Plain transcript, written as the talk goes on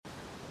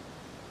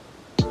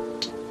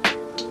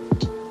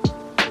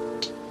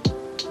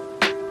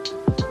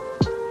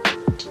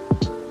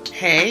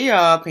Hey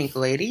y'all, Pink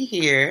Lady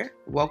here.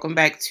 Welcome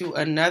back to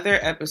another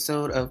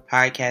episode of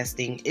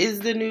Podcasting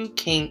is the New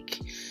Kink.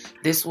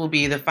 This will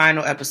be the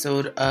final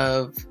episode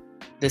of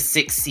the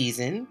 6th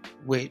season,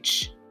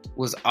 which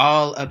was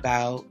all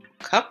about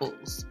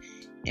couples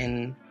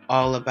and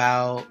all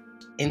about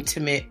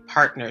intimate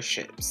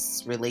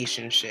partnerships,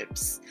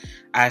 relationships.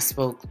 I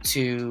spoke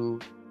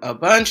to a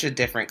bunch of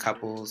different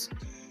couples,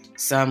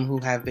 some who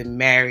have been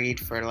married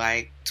for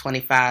like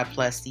 25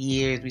 plus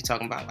years. We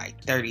talking about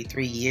like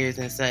 33 years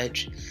and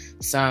such.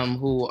 Some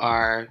who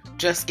are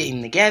just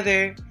getting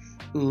together,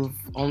 who've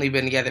only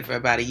been together for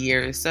about a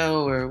year or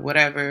so or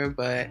whatever.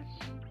 But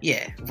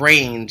yeah,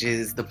 range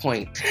is the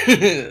point.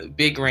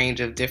 Big range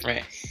of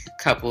different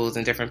couples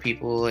and different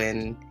people.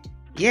 And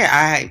yeah,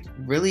 I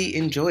really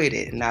enjoyed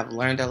it and I've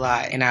learned a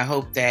lot. And I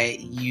hope that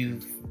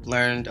you've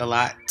learned a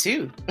lot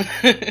too.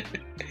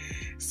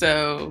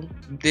 So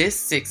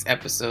this 6th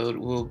episode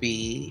will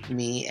be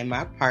me and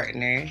my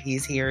partner.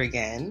 He's here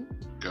again.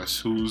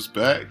 Guess who's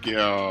back,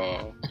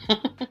 y'all?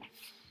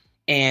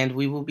 And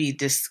we will be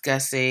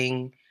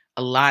discussing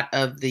a lot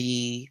of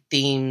the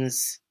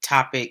themes,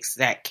 topics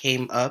that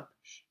came up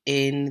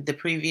in the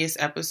previous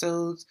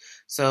episodes.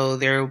 So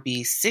there will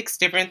be 6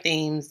 different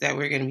themes that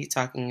we're going to be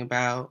talking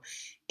about.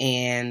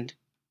 And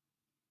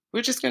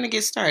we're just going to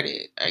get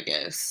started, I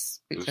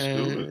guess.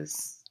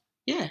 Because,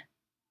 yeah.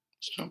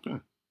 Let's jump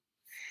in.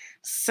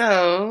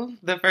 So,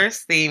 the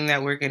first theme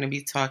that we're going to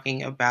be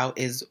talking about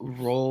is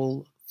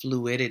role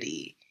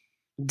fluidity,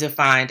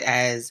 defined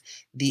as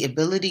the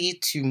ability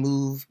to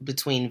move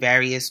between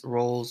various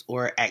roles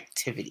or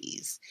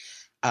activities.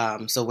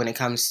 So, when it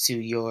comes to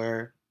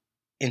your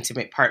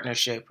intimate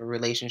partnership or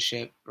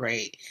relationship,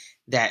 right,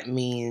 that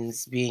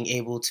means being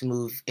able to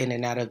move in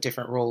and out of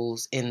different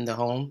roles in the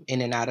home, in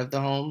and out of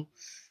the home.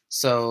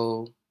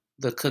 So,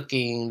 the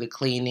cooking, the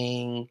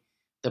cleaning,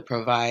 the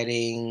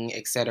providing,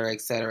 et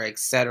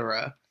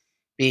cetera,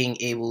 being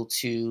able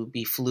to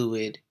be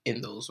fluid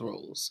in those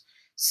roles.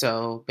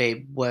 So,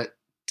 babe, what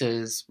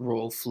does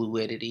role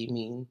fluidity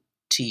mean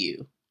to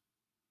you?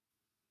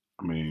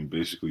 I mean,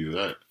 basically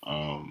that.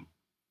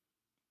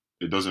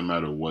 It doesn't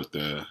matter what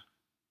the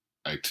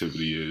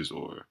activity is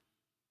or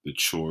the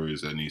chore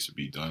is that needs to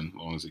be done, as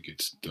long as it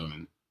gets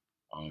done.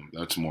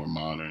 That's more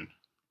modern.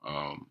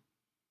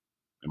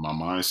 In my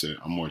mindset,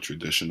 I'm more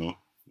traditional,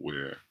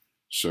 where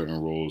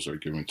certain roles are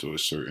given to a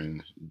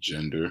certain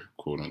gender,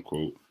 quote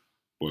unquote,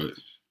 but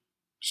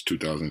it's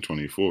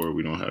 2024.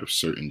 We don't have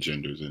certain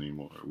genders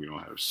anymore. We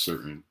don't have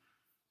certain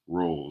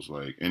roles.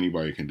 Like,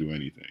 anybody can do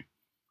anything.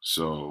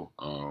 So,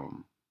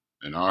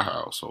 in our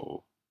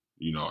household,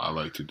 I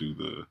like to do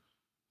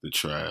the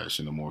trash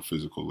and the more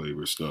physical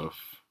labor stuff,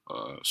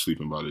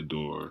 sleeping by the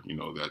door,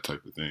 that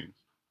type of thing.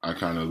 I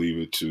kind of leave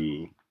it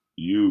to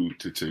you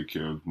to take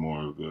care of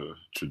more of the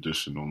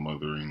traditional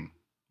mothering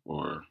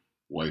or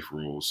wife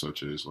roles,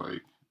 such as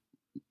like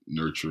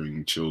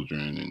nurturing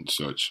children and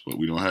such, but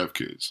we don't have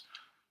kids.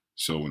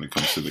 So when it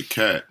comes to the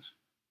cat,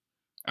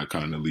 I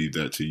kind of leave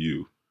that to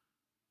you.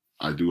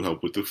 I do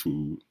help with the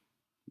food,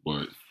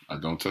 but I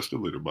don't touch the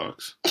litter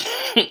box.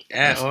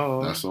 That's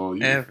all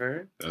you.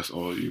 Ever. That's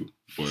all you.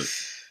 But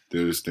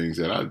there's things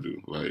that I do.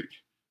 Like,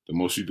 the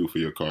most you do for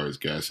your car is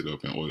gas it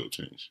up and oil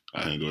change.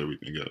 I handle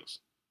everything else.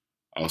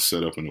 I'll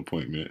set up an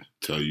appointment,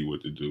 tell you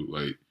what to do.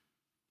 Like,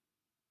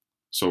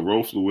 so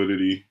role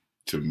fluidity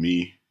to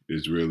me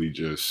is really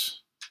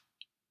just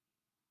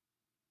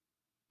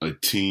a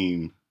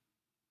team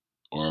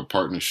or a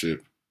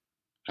partnership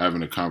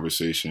having a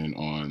conversation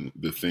on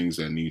the things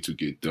that need to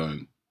get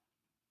done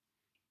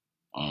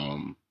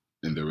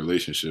in the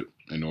relationship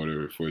in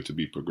order for it to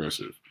be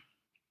progressive.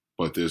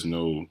 But there's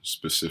no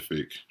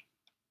specific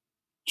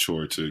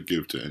chore to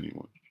give to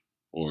anyone,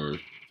 or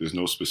there's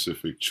no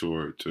specific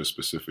chore to a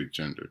specific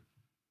gender.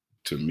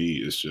 To me,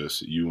 it's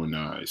just you and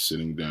I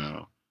sitting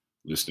down,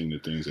 listening to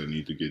things that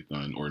need to get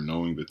done, or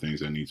knowing the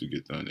things that need to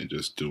get done and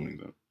just doing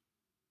them.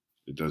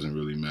 It doesn't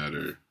really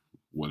matter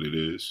what it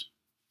is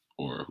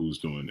or who's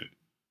doing it.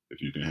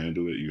 If you can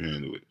handle it, you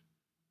handle it.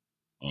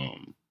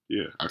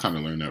 Yeah, I kind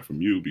of learned that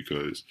from you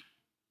because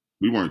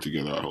we weren't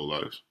together our whole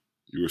lives.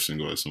 You were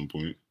single at some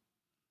point.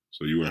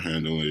 So you were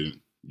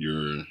handling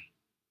your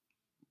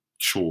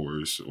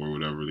chores or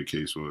whatever the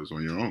case was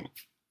on your own.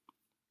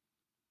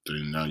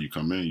 Then now you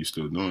come in, you're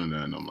still doing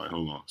that, and I'm like,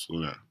 hold on,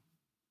 slow down.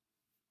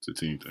 It's a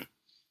team thing.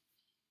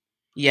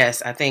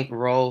 Yes, I think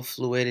role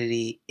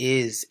fluidity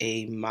is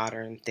a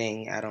modern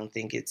thing. I don't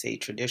think it's a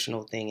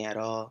traditional thing at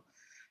all.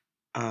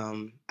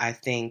 I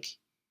think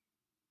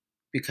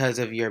because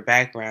of your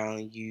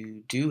background,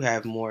 you do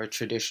have more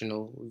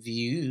traditional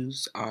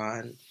views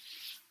on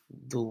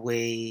the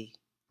way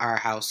our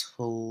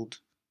household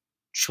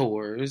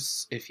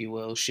chores, if you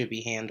will, should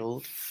be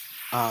handled.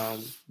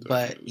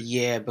 But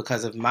yeah,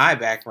 because of my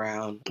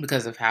background,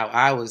 because of how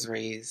I was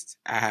raised,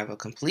 I have a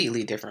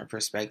completely different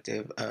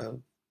perspective of,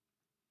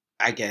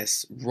 I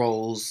guess,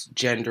 roles,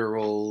 gender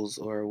roles,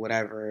 or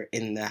whatever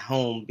in the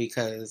home,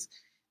 because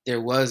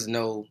there was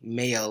no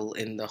male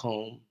in the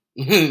home.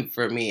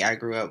 For me, I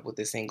grew up with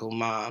a single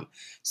mom.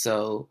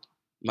 So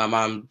My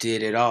mom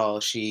did it all.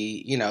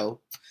 She,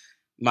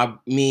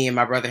 me and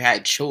my brother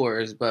had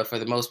chores, but for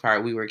the most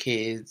part, we were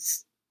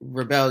kids,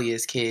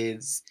 rebellious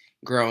kids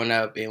growing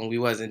up, and we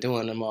wasn't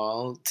doing them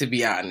all, to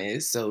be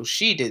honest. So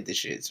she did the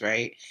shits,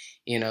 right?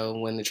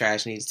 When the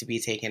trash needs to be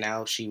taken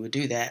out, she would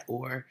do that,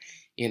 or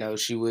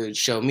she would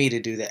show me to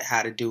do that,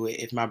 how to do it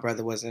if my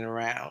brother wasn't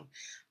around.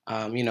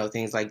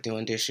 Things like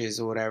doing dishes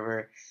or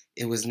whatever.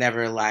 It was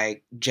never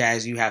like,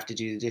 Jazz, you have to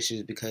do the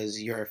dishes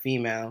because you're a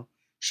female.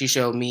 She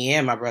showed me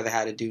and my brother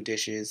how to do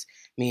dishes,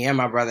 me and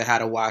my brother how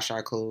to wash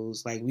our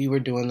clothes. Like, we were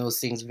doing those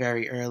things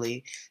very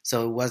early.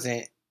 So it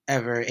wasn't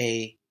ever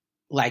a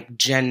like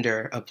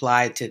gender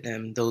applied to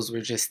them. Those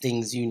were just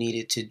things you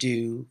needed to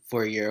do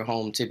for your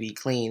home to be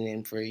clean,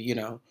 and for,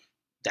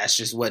 that's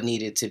just what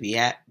needed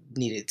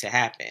to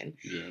happen.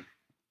 Yeah.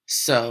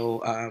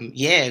 So,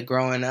 yeah,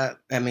 growing up,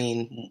 I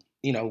mean,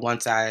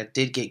 once I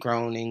did get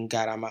grown and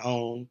got on my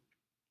own,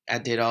 I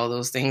did all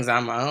those things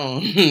on my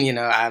own.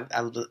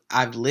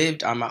 I've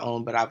lived on my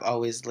own, but I've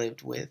always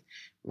lived with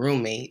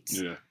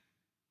roommates. Yeah.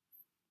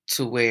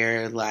 To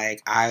where,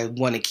 like, I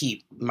want to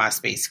keep my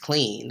space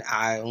clean.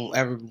 I don't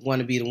ever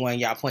want to be the one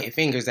y'all pointing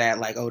fingers at,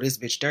 like, oh, this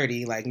bitch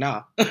dirty. Like,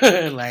 no.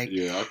 Like,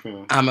 yeah,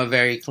 I'm a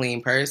very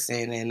clean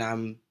person,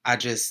 and I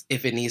just,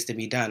 if it needs to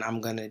be done,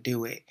 I'm gonna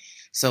do it.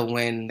 So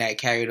when that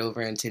carried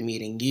over into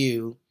meeting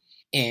you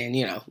and,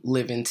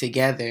 living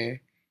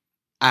together,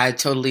 I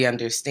totally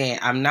understand.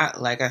 I'm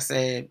not, like I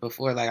said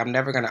before, like, I'm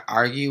never going to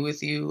argue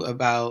with you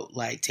about,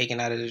 like, taking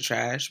out of the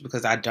trash,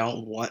 because I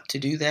don't want to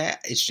do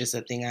that. It's just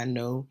a thing I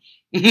know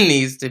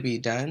needs to be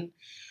done.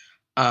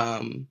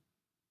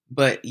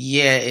 But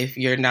yeah, if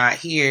you're not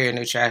here and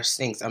the trash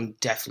stinks, I'm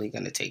definitely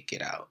going to take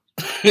it out.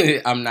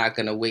 I'm not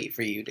going to wait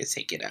for you to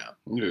take it out.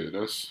 Yeah,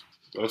 that's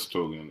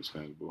totally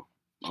understandable.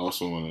 I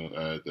also want to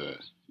add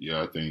that,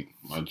 yeah, I think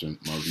my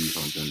views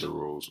on gender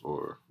roles,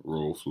 or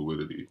role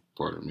fluidity,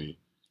 pardon me,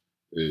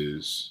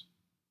 is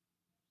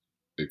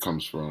it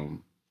comes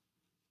from,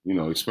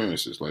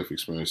 experiences, life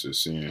experiences,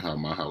 seeing how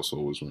my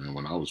household was ran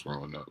when I was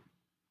growing up.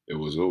 It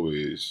was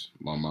always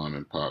my mom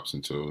and pops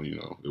until,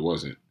 it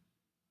wasn't.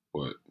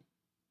 But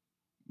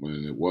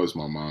when it was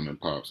my mom and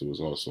pops, it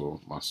was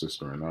also my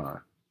sister and I.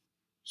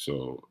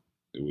 So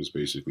it was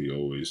basically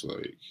always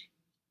like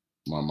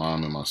my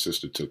mom and my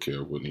sister took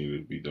care of what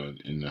needed to be done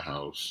in the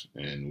house,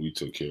 and we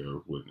took care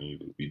of what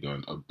needed to be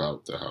done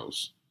about the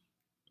house,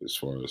 as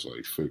far as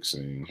like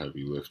fixing,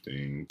 heavy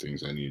lifting,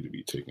 things that needed to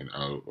be taken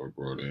out or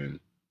brought in.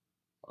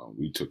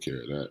 We took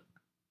care of that,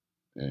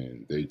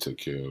 and they took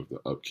care of the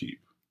upkeep.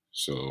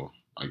 So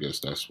I guess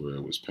that's where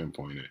it was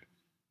pinpointed.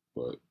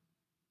 But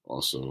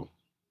also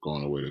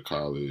going away to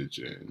college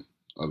and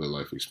other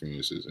life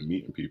experiences and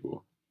meeting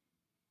people,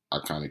 I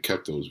kind of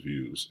kept those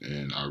views,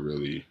 and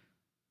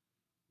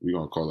we're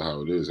going to call it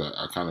how it is.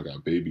 I kind of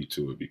got baby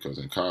to it, because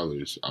in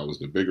college, I was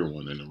the bigger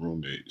one in the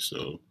roommate.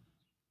 So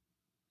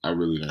I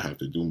really didn't have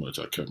to do much.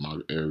 I kept my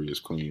areas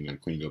clean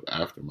and cleaned up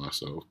after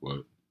myself,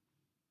 but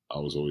I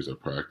was always at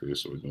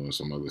practice or doing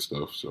some other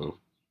stuff. So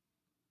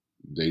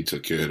they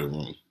took care of the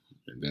room.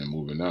 And then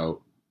moving out,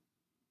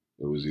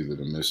 it was either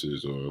the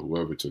missus or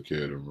whoever took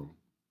care of the room.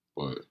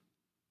 But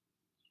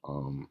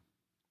um,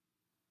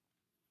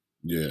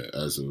 yeah,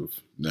 as of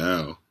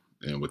now,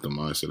 and with the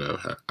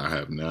mindset I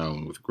have now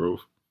and with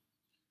growth,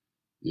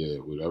 yeah,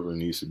 whatever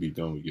needs to be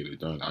done, we get it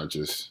done.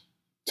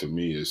 To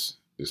me,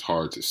 it's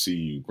hard to see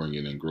you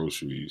bringing in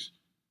groceries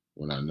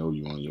when I know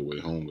you on your way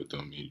home with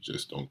them, and you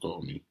just don't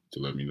call me to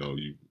let me know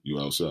you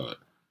outside.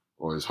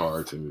 Or it's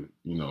hard to,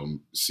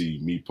 see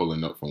me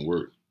pulling up from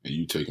work and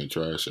you taking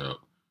trash out,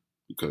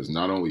 because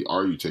not only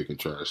are you taking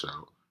trash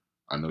out,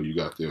 I know you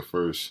got there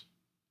first,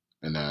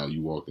 and now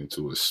you walked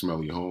into a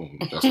smelly home.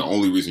 That's the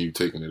only reason you're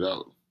taking it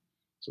out.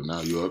 So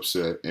now you're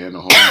upset, and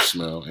the home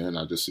smell, and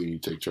I just seen you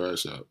take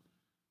trash out.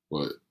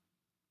 But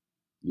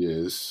yeah,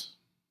 it's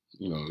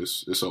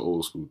an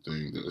old school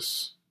thing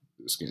that's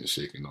getting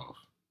shaken off.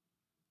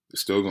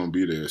 It's still gonna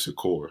be there. It's a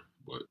core,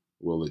 but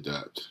we'll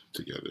adapt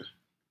together.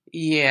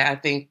 Yeah, I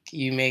think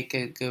you make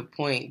a good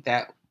point.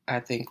 That,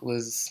 I think,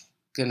 was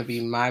going to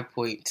be my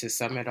point to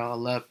sum it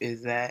all up,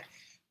 is that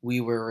we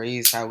were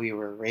raised how we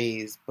were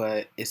raised,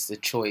 but it's a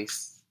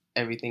choice.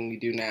 Everything we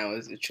do now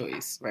is a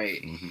choice,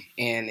 right? Mm-hmm.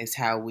 And it's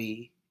how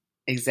we,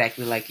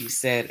 exactly like you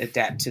said,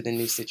 adapt to the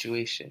new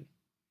situation.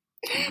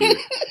 I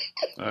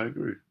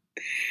agree.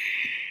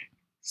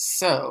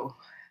 So,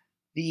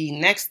 the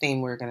next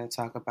thing we're going to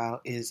talk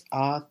about is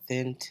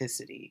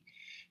authenticity.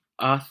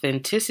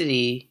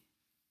 Authenticity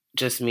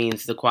just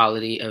means the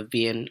quality of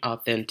being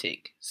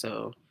authentic.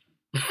 So,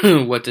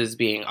 what does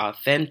being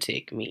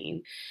authentic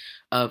mean?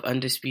 Of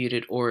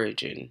undisputed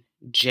origin,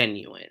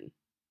 genuine.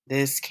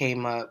 This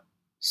came up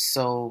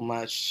so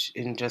much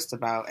in just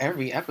about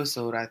every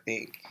episode, I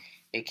think.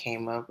 It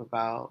came up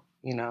about,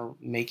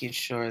 making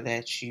sure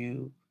that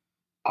you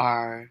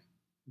are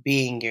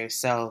being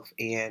yourself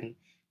and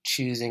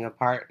choosing a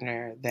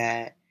partner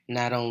that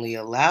not only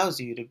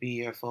allows you to be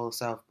your full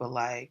self, but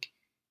like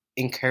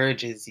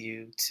encourages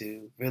you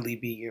to really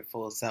be your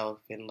full self,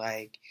 and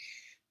like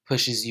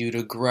pushes you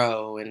to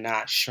grow and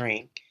not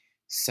shrink.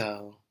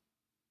 So,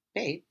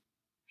 babe,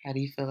 how do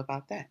you feel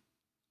about that?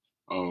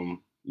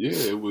 Yeah,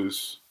 that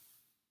was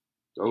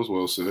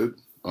well said.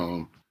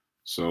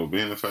 So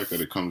being the fact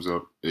that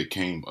it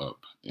came up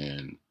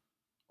in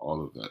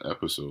all of the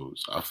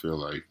episodes, I feel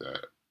like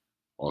that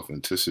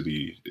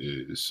authenticity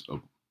is a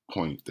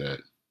point that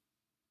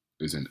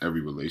is in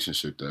every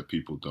relationship that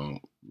people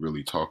don't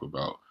really talk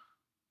about.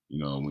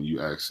 When you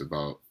ask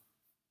about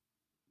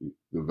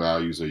the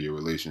values of your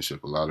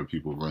relationship, a lot of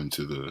people run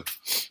to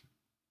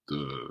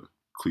the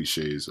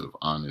cliches of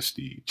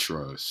honesty,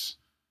 trust,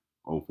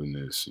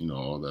 openness,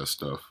 all that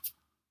stuff.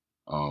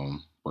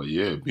 But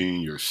yeah,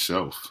 being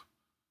yourself,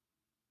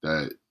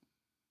 that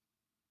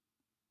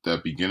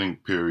that beginning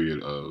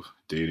period of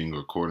dating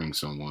or courting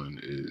someone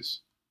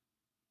is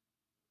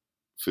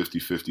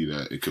 50-50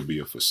 that it could be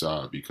a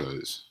facade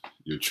because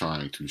you're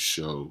trying to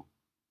show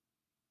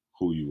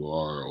who you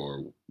are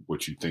or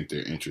what you think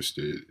they're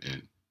interested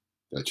in,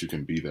 that you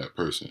can be that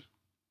person.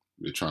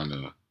 You're trying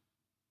to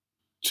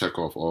check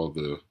off all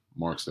the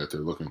marks that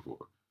they're looking for,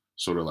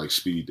 sort of like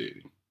speed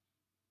dating.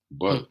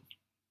 But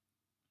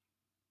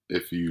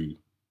if you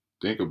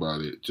think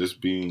about it,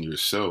 just being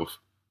yourself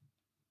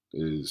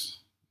is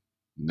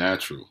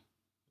natural.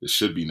 It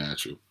should be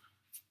natural.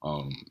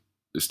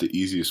 It's the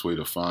easiest way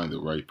to find the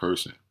right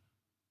person.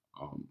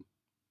 Um,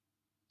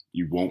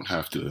 you won't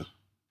have to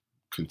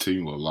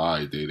continue a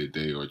lie day to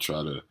day or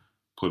try to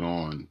put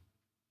on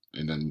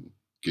and then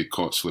get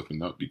caught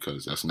slipping up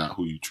because that's not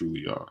who you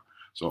truly are.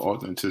 So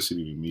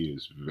authenticity to me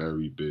is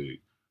very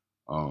big.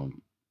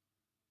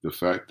 The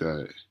fact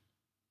that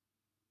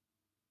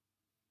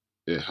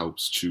it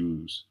helps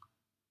choose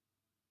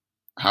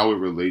how it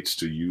relates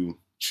to you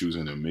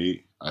choosing a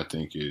mate, I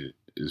think it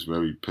is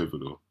very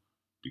pivotal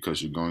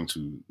because you're going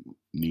to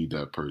need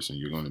that person.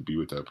 You're going to be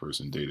with that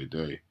person day to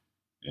day.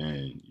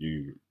 And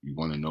you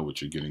want to know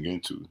what you're getting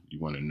into. You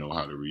want to know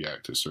how to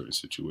react to certain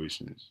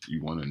situations.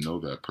 You want to know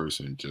that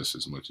person just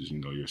as much as you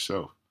know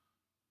yourself.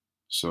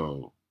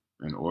 So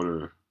in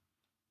order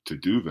to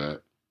do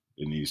that,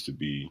 it needs to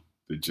be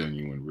the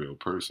genuine, real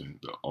person,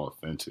 the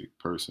authentic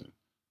person.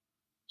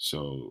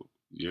 So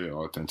yeah,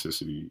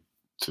 authenticity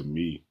to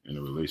me in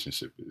a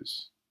relationship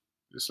is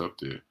it's up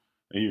there.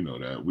 And you know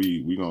that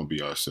we gonna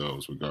be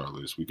ourselves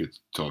regardless. We could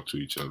talk to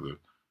each other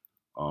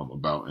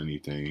about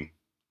anything.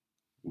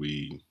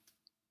 We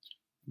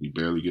we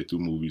barely get through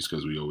movies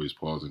because we always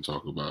pause and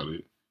talk about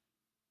it.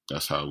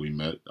 That's how we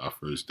met. Our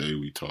first day,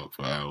 we talked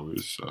for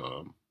hours,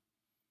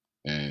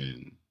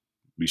 and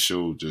we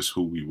showed just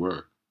who we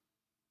were.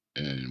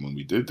 And when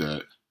we did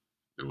that,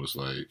 it was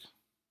like,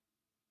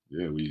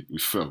 yeah, we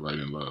felt right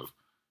in love.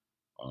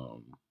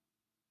 Um,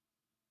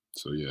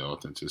 so yeah,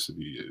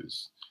 authenticity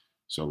is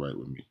so right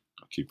with me.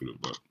 I'll keep it a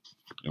buck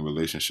in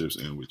relationships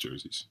and with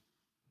jerseys.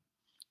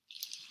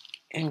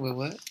 And with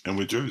what? And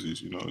with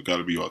jerseys, it got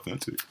to be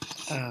authentic.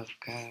 Oh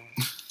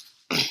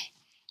God,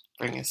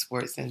 bringing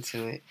sports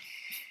into it.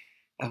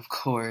 Of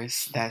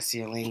course, that's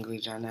your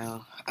language. I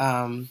know.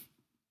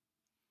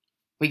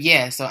 But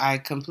yeah, so I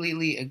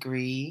completely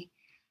agree.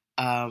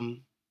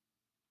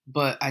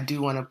 But I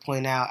do want to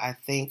point out, I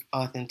think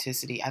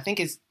authenticity, I think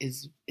is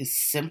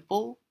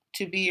simple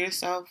to be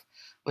yourself,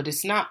 but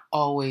it's not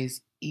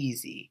always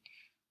easy,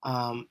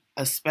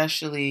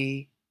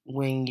 especially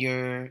when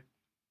you're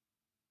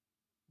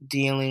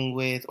dealing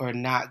with or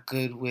not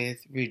good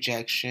with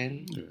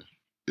rejection. Yeah,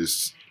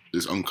 it's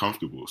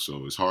uncomfortable,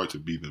 so it's hard to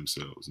be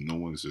themselves. No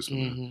one's just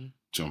gonna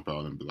jump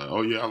out and be like,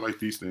 "Oh yeah, I like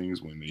these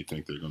things," when they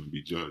think they're gonna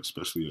be judged,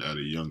 especially at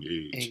a young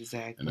age.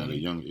 Exactly. And at a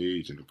young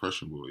age, an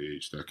impressionable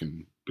age, that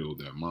can build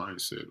that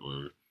mindset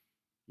or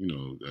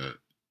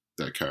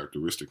that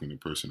characteristic in a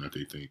person that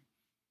they think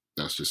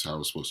that's just how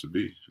it's supposed to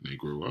be, and they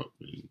grow up.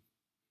 And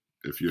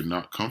if you're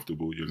not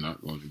comfortable, you're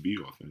not going to be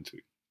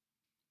authentic.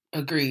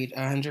 Agreed,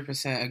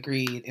 100%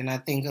 agreed. And I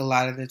think a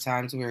lot of the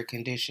times we're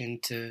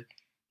conditioned to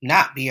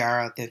not be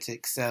our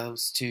authentic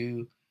selves,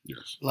 to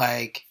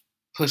like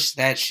push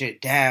that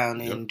shit down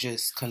and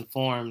just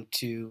conform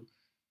to,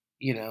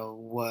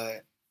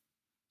 what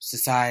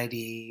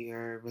society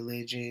or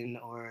religion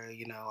or,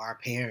 our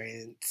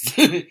parents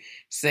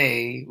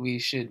say we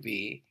should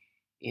be,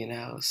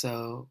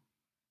 So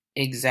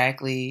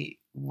exactly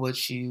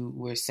what you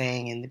were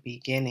saying in the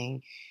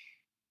beginning,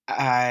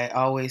 I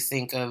always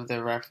think of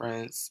the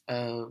reference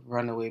of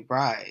Runaway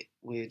Bride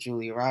with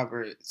Julia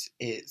Roberts.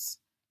 It's,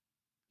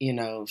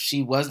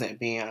 she wasn't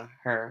being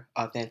her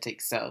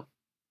authentic self.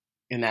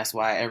 And that's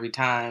why every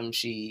time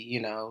she,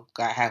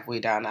 got halfway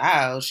down the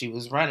aisle, she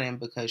was running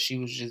because she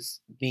was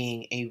just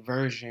being a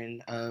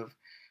version of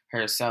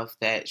herself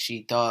that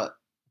she thought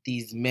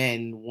these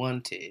men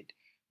wanted,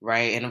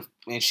 right?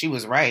 And she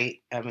was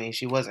right. I mean,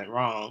 she wasn't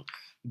wrong,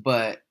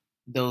 but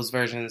those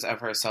versions of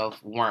herself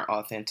weren't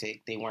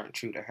authentic. They weren't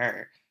true to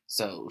her.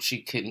 So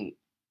she couldn't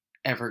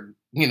ever,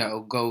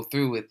 go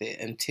through with it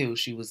until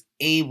she was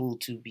able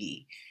to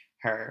be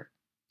her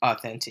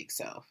authentic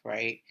self,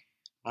 right?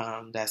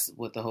 That's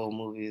what the whole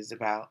movie is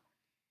about.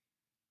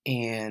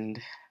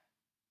 And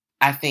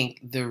I think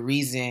the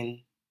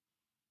reason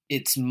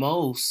it's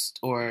most,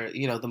 or,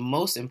 the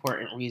most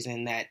important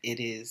reason that it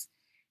is,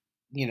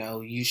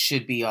 you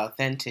should be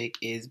authentic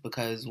is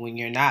because when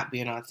you're not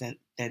being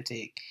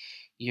authentic,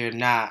 you're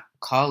not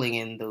calling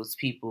in those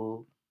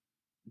people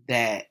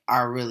that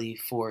are really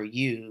for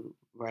you,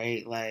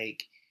 right?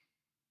 Like,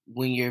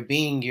 when you're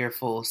being your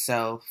full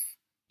self,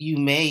 you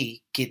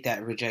may get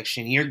that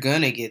rejection. You're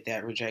gonna get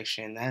that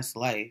rejection. That's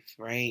life,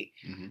 right?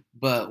 Mm-hmm.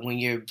 But when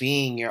you're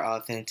being your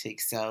authentic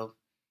self,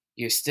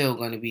 you're still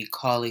going to be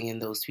calling in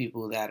those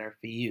people that are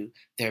for you.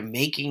 They're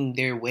making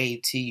their way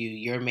to you.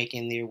 You're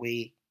making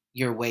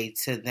your way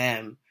to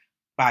them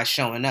by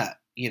showing up,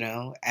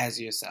 as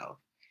yourself.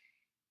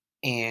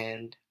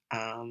 And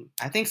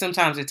I think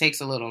sometimes it takes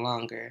a little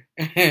longer,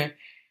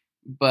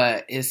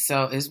 but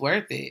it's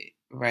worth it,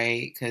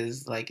 right?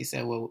 Because, like you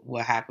said,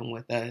 what happened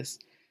with us,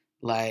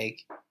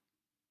 like,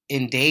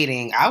 in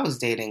dating, I was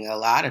dating a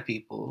lot of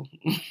people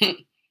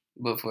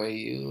before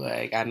you.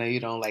 Like, I know you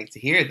don't like to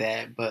hear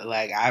that, but,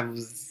 like, I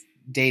was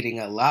dating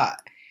a lot.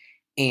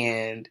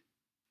 And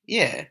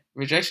yeah,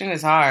 rejection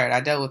is hard.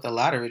 I dealt with a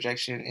lot of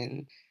rejection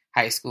in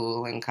high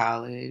school and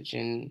college,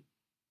 and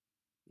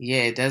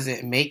yeah, it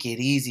doesn't make it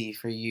easy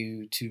for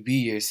you to be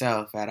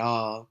yourself at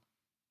all.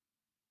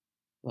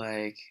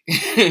 Like,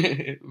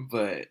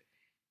 but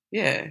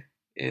yeah,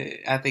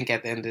 I think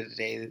at the end of the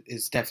day,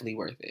 it's definitely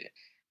worth it.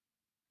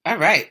 All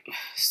right.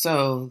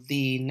 So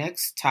the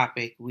next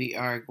topic we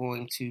are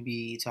going to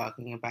be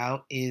talking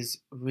about is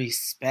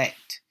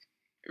respect.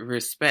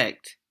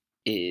 Respect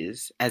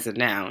is, as a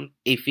noun,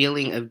 a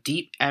feeling of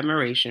deep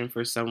admiration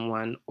for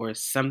someone or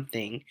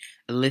something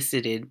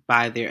elicited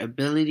by their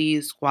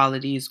abilities,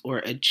 qualities, or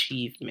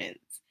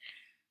achievements.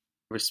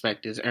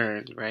 Respect is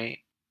earned, right?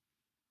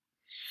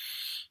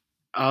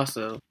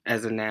 Also,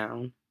 as a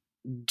noun,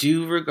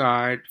 due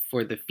regard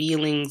for the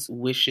feelings,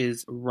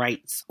 wishes,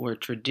 rights, or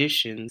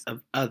traditions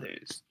of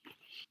others.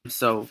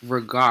 So,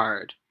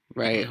 regard,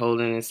 right?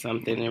 Holding is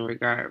something in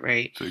regard,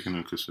 right? Taking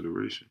into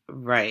consideration.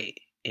 Right.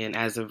 And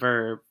as a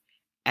verb,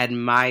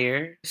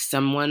 admire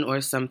someone or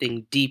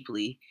something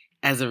deeply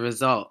as a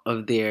result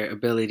of their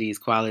abilities,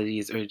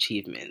 qualities, or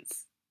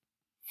achievements.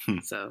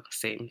 So,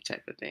 same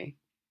type of thing.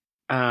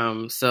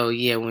 So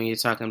yeah, when you're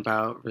talking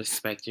about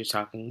respect, you're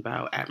talking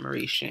about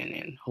admiration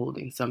and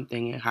holding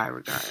something in high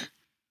regard.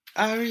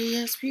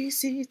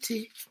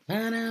 R-E-S-P-C-T,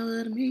 find out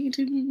what it means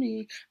to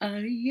me.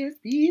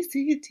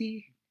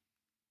 R-E-S-P-C-T,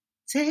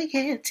 take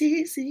care of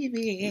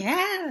TCB.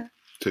 Yeah.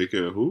 Take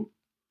care of who?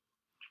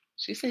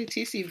 She said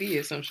TCB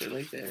or some shit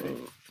like that. Right?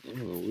 I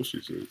don't know what she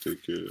said.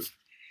 Take care of.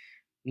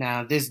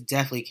 Now, this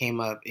definitely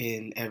came up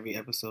in every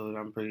episode,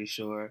 I'm pretty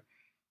sure.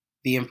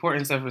 The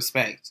importance of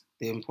respect.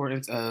 The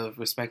importance of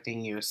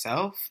respecting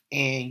yourself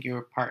and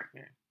your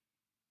partner.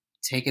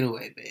 Take it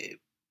away, babe.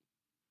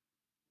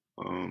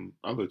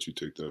 I'll let you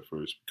take that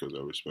first because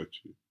I respect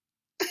you.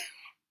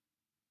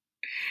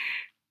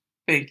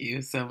 Thank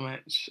you so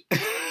much.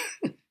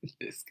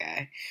 This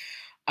guy.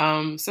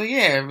 So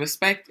yeah,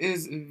 respect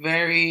is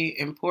very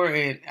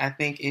important. I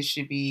think it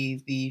should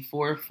be the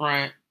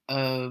forefront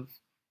of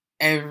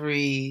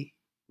every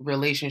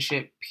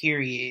relationship,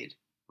 period,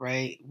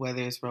 right?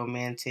 Whether it's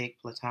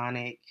romantic,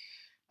 platonic,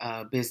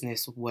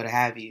 business, what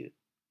have you,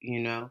 you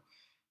know?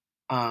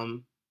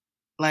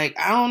 Like,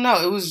 I don't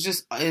know. It was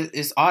just,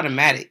 it's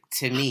automatic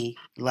to me.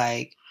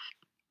 Like,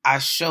 I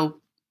show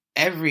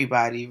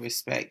everybody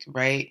respect,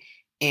 right?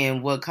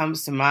 And what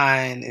comes to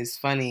mind is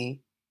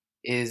funny,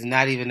 is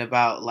not even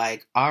about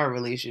like our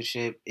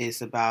relationship.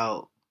 It's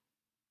about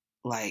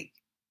like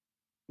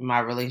my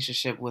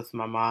relationship with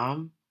my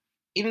mom.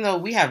 Even though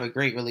we have a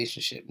great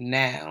relationship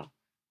now,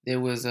 there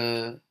was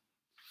a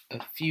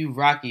few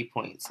rocky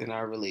points in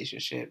our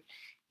relationship.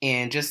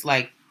 And just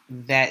like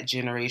that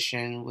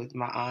generation with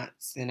my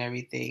aunts and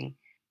everything,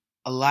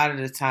 a lot of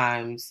the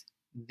times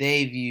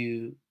they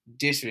view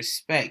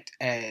disrespect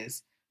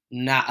as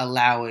not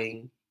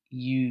allowing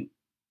you,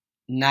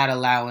 not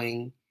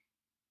allowing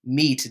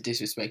me to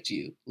disrespect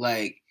you.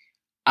 Like,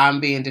 I'm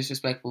being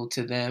disrespectful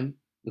to them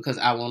because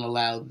I won't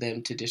allow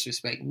them to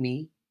disrespect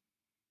me,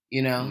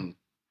 you know?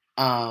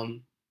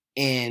 And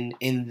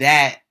in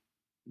that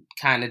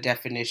kind of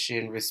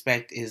definition,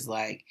 respect is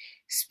like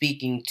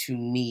speaking to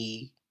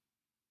me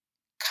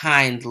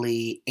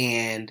kindly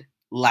and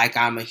like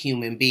I'm a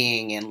human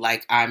being and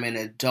like I'm an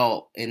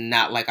adult and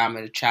not like I'm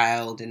a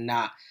child, and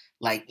not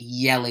like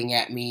yelling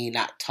at me,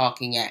 not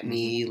talking at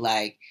me,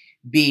 like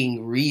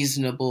being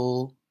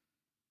reasonable,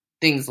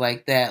 things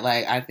like that.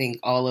 Like, I think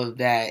all of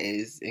that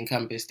is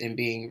encompassed in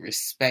being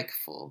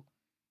respectful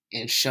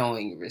and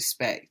showing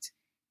respect.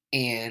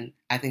 And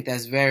I think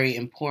that's very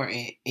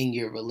important in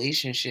your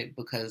relationship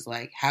because,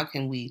 like, how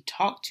can we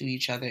talk to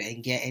each other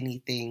and get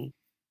anything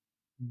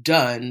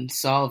done,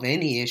 solve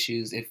any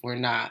issues, if we're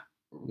not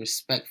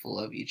respectful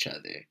of each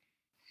other?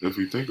 If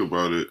you think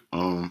about it,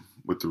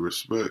 with the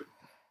respect,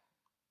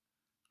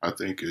 I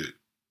think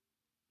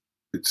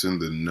it's in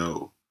the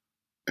know.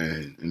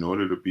 And in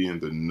order to be in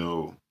the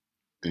know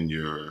in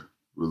your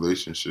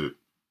relationship,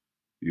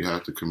 you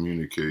have to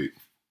communicate,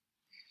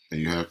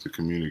 and you have to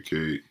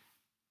communicate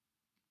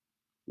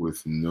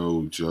with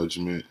no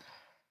judgment,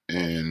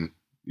 and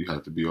you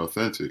have to be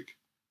authentic.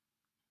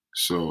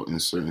 So in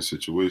certain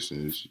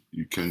situations,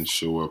 you can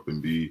show up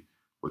and be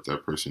what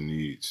that person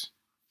needs,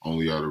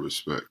 only out of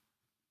respect.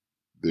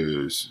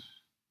 There's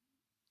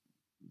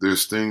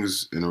there's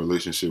things in a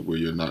relationship where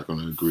you're not going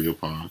to agree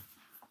upon,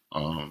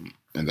 and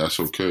that's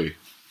okay,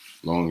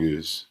 long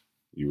as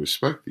you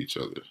respect each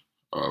other.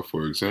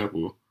 For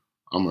example,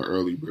 I'm an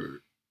early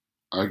bird.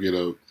 I get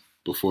up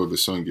before the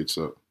sun gets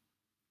up,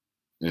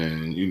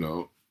 and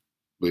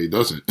but he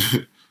doesn't.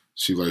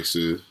 She likes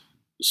to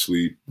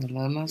sleep. I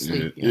love my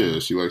sleep. Yeah,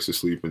 she likes to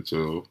sleep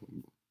until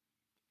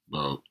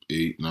about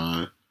 8,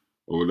 9,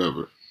 or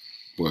whatever.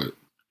 But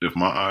if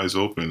my eyes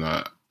open,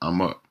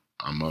 I'm up.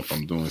 I'm up.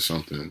 I'm doing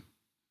something.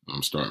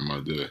 I'm starting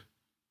my day.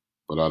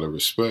 But out of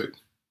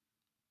respect,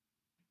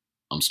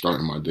 I'm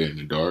starting my day in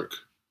the dark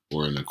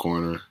or in the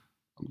corner.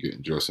 I'm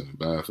getting dressed in the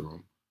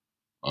bathroom.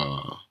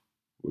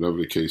 Whatever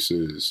the case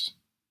is,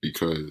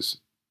 because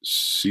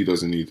she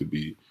doesn't need to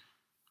be,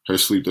 her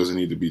sleep doesn't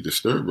need to be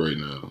disturbed right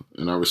now.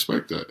 And I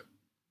respect that.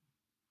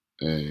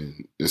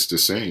 And it's the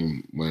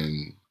same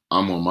when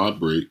I'm on my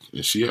break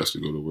and she has to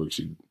go to work.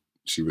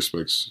 She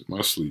respects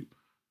my sleep.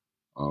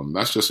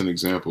 That's just an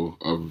example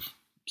of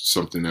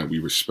something that we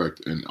respect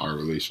in our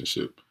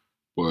relationship.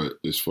 But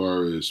as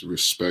far as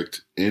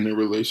respect in a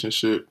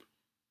relationship,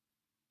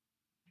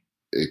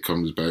 it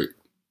comes back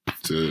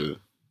to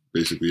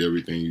basically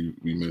everything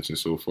we mentioned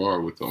so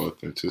far with the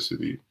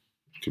authenticity,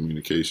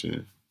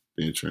 communication,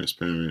 being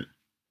transparent.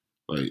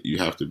 Like, you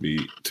have to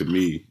be, to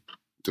me,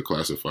 to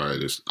classify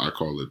it as, I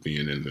call it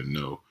being in the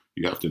know.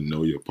 You have to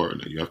know your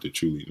partner. You have to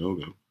truly know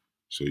them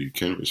so you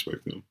can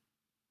respect them.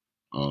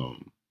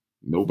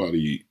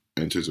 Nobody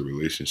enters a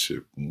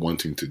relationship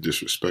wanting to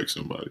disrespect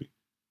somebody.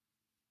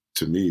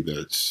 To me,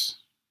 that's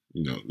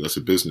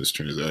a business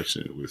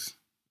transaction with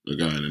a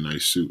guy in a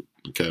nice suit,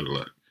 a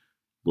Cadillac.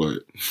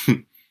 But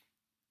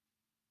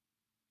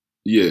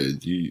yeah,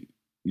 you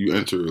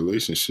enter a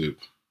relationship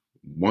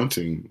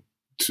wanting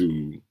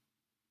to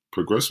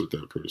progress with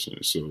that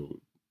person. So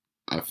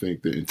I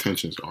think the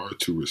intentions are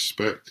to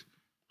respect,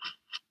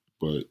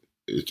 but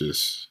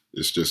it's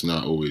just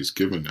not always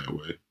given that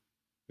way,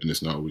 and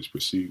it's not always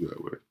perceived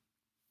that way.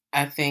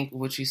 I think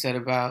what you said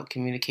about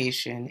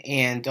communication,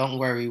 and don't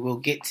worry, we'll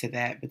get to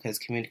that because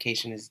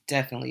communication is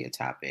definitely a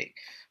topic.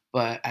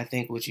 But I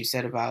think what you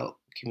said about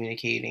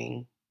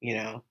communicating,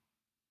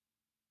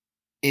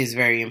 is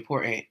very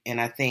important.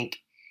 And I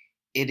think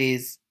it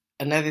is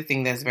another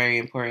thing that's very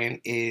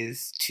important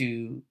is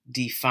to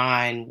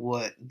define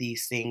what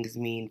these things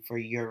mean for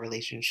your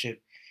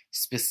relationship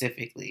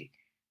specifically,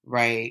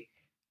 right?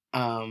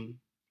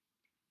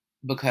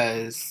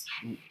 Because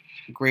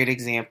great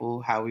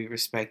example, how we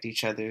respect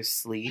each other's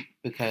sleep,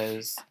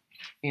 because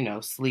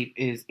sleep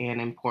is an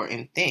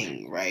important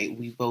thing, right?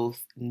 We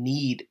both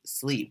need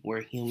sleep.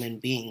 We're human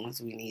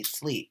beings. We need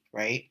sleep,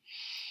 right?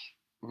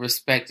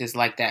 Respect is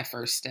like that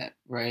first step,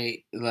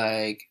 right?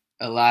 Like,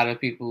 a lot of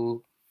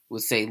people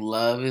would say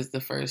love is the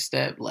first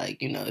step. Like,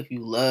 if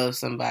you love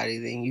somebody,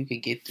 then you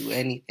could get through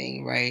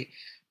anything, right?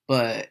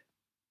 But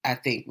I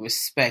think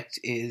respect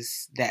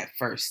is that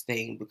first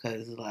thing,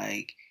 because,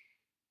 like,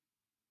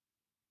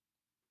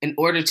 in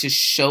order to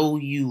show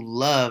you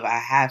love, I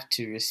have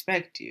to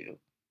respect you,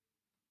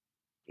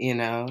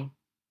 I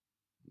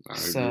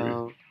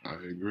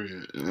agree.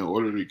 In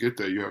order to get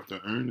that, you have to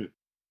earn it.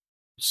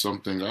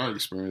 Something I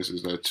experience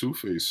is that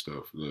two-faced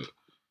stuff,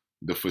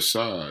 the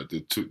facade,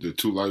 the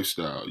two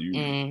lifestyle.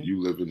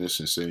 You living this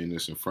and saying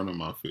this in front of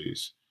my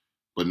face,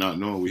 but not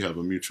knowing we have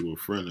a mutual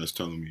friend that's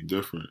telling me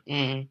different.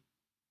 And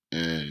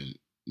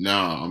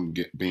now I'm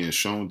being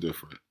shown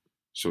different.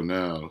 So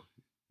now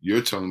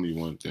you're telling me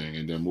one thing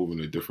and then moving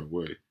a different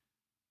way.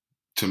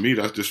 To me,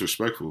 that's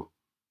disrespectful.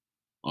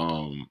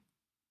 I'm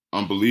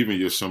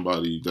believing you're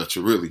somebody that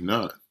you're really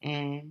not.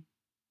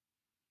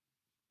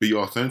 Be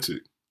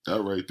authentic.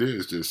 That right there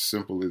is just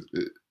simple as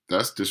it.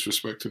 That's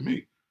disrespect to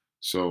me.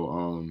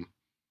 So,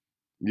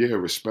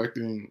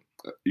 respecting.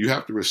 You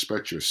have to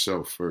respect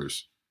yourself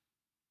first.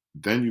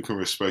 Then you can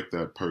respect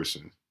that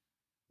person.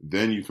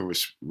 Then you can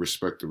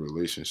respect the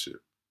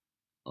relationship.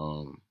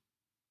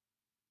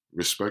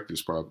 Respect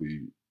is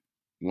probably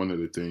one of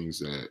the things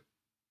that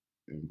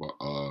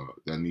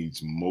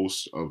needs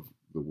most of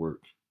the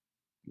work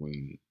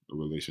when a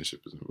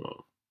relationship is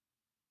involved.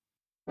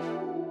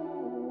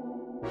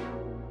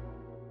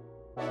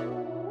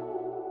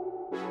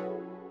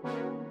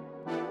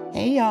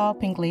 Hey y'all,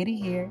 Pink Lady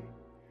here.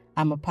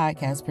 I'm a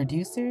podcast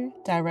producer,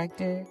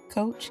 director,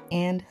 coach,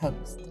 and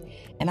host.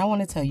 And I want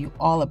to tell you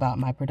all about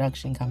my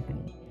production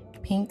company,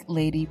 Pink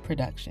Lady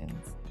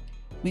Productions.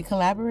 We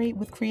collaborate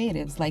with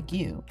creatives like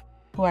you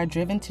who are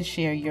driven to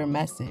share your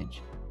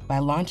message by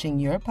launching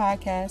your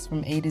podcast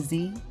from A to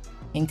Z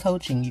and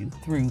coaching you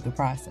through the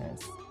process.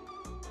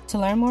 To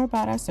learn more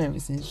about our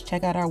services,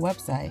 check out our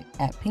website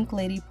at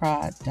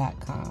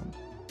pinkladyprod.com.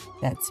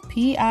 That's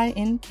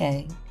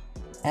PINKLADYPROD.com.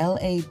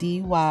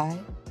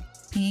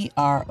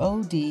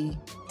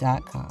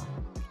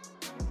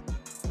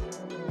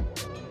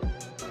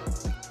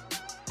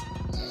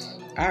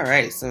 All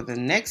right, so the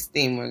next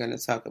thing we're going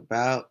to talk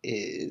about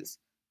is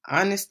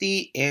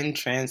honesty and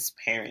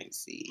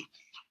transparency.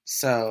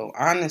 So,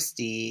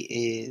 honesty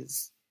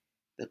is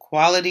the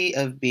quality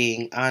of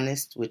being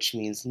honest, which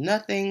means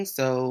nothing.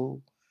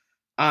 So,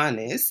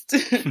 honest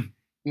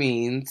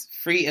means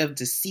free of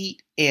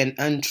deceit and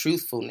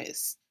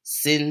untruthfulness,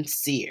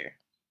 sincere.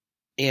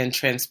 And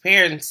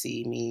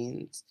transparency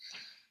means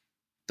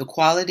the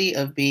quality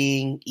of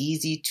being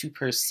easy to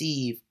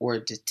perceive or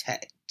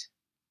detect.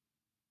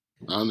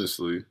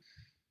 Honestly,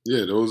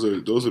 yeah, those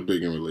are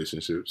big in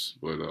relationships,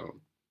 but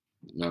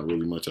not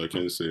really much I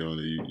can say on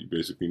it. You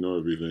basically know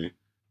everything.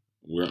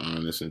 We're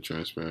honest and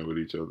transparent with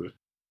each other.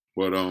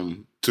 But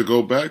to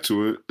go back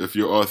to it, if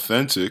you're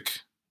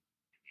authentic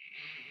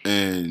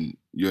and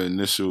your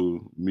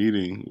initial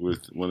meeting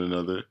with one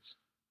another,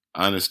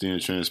 honesty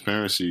and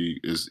transparency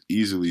is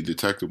easily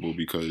detectable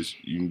because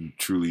you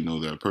truly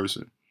know that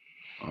person.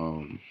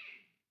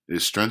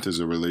 It strengthens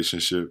a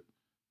relationship,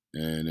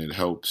 and it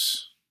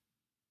helps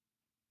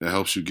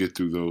you get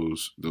through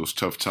those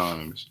tough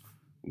times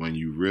when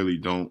you really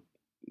don't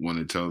want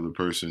to tell the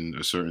person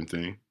a certain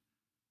thing.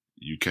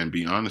 You can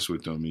be honest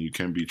with them and you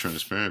can be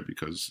transparent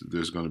because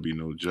there's going to be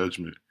no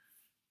judgment.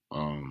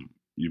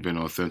 You've been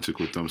authentic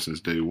with them since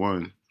day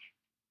one.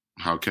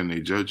 How can they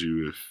judge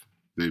you if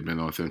they've been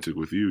authentic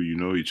with you? You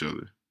know each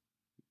other.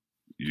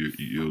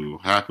 You'll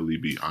happily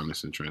be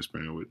honest and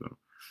transparent with them.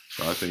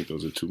 So I think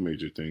those are two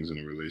major things in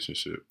a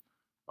relationship.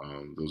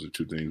 Those are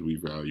two things we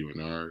value in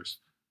ours.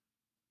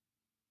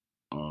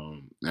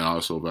 And I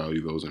also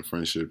value those in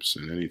friendships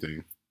and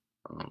anything.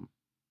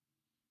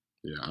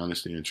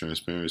 Honesty and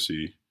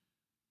transparency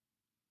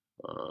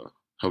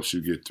helps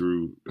you get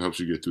through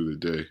the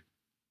day.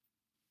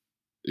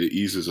 It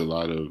eases a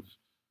lot of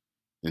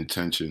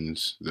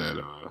intentions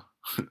that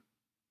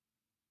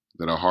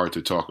that are hard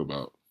to talk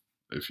about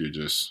if you're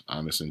just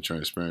honest and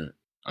transparent.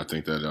 I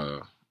think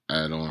that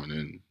add on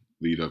and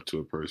lead up to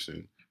a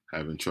person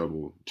having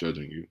trouble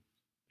judging you.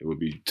 It would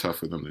be tough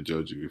for them to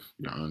judge you if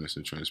you're honest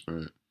and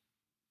transparent.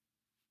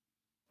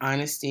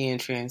 Honesty and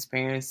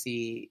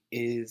transparency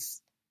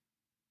is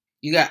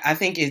I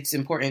think it's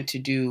important to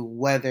do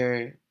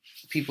whether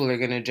people are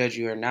going to judge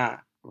you or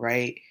not,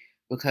 right?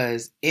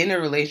 Because in a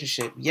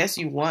relationship, yes,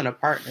 you want a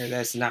partner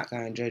that's not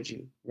going to judge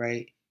you,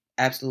 right?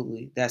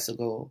 Absolutely, that's a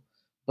goal.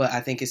 But I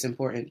think it's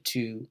important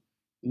to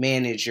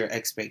manage your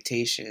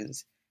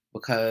expectations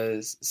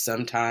because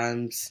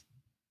sometimes,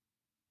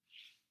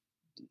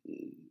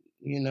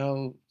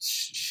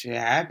 shit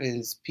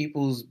happens.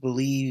 People's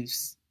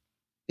beliefs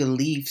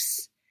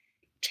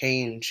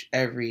change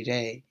every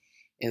day.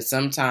 And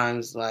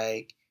sometimes,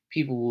 like,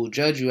 people will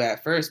judge you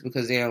at first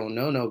because they don't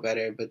know no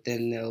better, but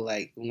then they'll,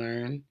 like,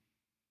 learn.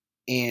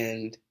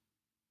 And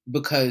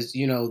because,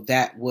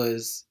 that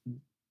was,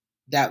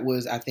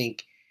 I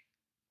think,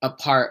 a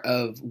part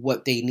of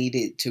what they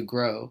needed to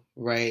grow,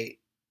 right?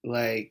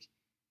 Like,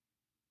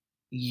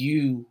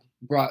 you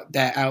brought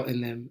that out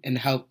in them and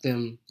helped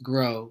them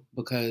grow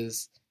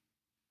because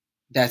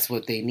that's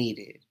what they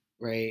needed,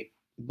 right?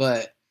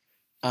 But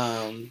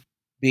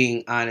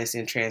being honest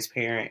and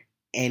transparent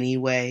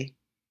anyway,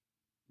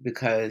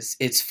 because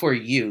it's for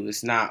you,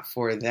 it's not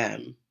for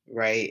them,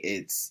 right?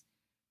 It's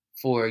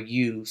for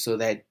you so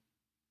that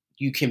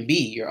you can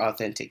be your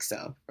authentic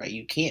self, right?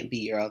 You can't be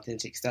your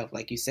authentic self,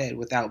 like you said,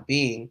 without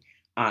being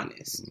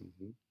honest.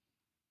 Mm-hmm.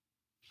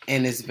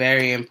 And it's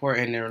very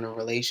important in a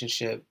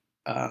relationship.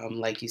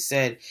 Like you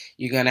said,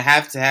 you're going to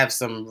have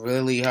some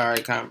really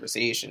hard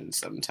conversations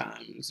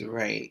sometimes,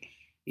 right?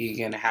 You're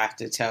going to have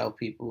to tell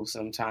people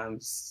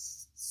sometimes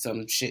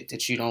some shit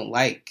that you don't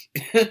like.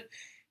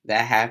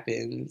 That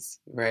happens,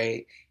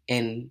 right?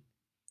 And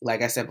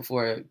like I said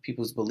before,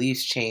 people's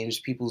beliefs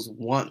change, people's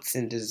wants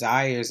and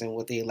desires and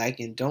what they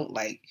like and don't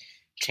like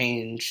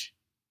change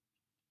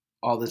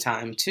all the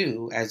time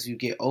too. As you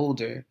get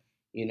older,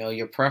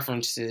 your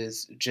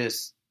preferences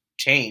just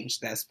change.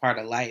 That's part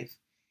of life.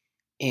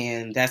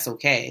 And that's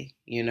okay,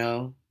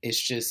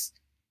 It's just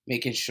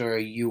making sure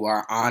you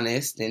are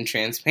honest and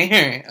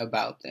transparent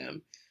about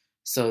them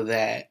so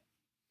that,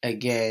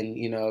 again,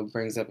 it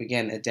brings up,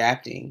 again,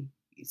 adapting.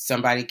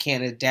 Somebody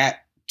can't adapt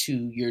to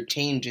your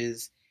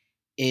changes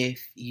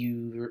if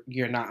you're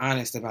not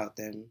honest about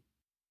them.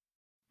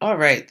 All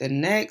right, the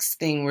next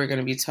thing we're going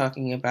to be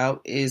talking about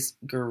is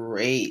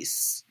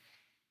grace.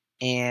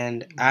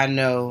 And I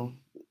know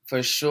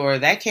for sure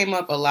that came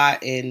up a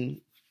lot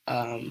in,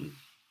 a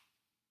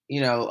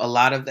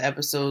lot of the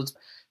episodes.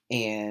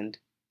 And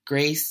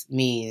grace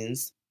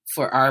means,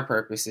 for our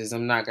purposes,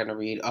 I'm not going to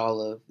read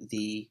all of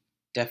the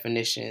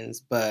definitions,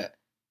 but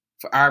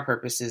for our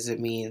purposes, it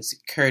means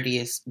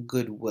courteous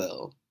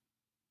goodwill,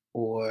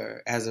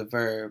 or as a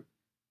verb,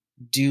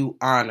 due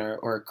honor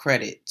or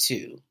credit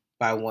to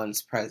by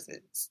one's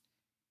presence.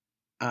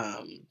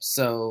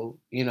 So,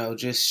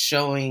 just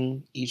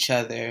showing each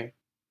other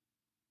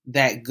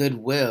that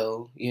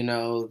goodwill,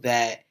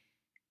 that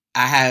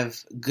I have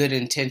good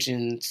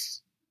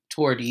intentions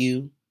toward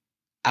you.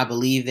 I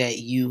believe that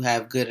you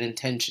have good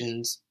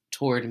intentions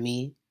toward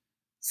me.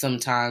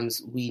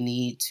 sometimes we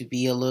need to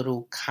be a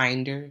little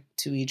kinder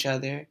to each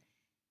other,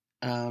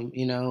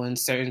 in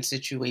certain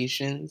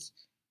situations.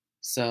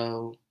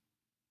 So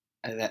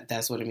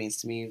that's what it means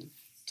to me.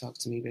 Talk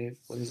to me, babe.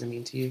 What does it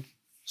mean to you?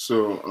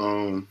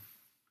 So,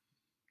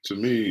 to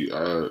me,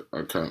 I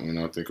kind when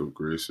I think of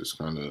grace, it's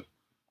kind of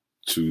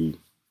two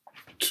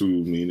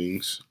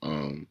meanings.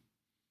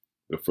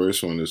 The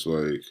first one is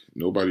like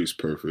nobody's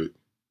perfect.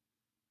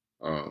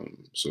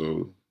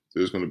 So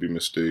there's going to be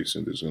mistakes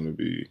and there's going to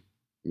be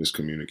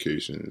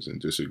miscommunications and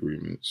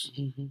disagreements,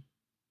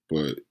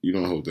 but you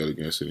don't hold that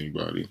against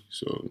anybody.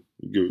 So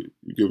you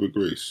give it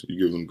grace. You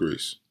give them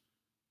grace.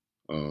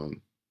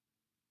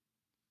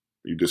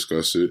 You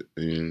discuss it,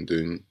 and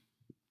then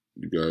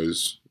you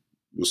guys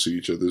will see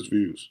each other's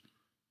views.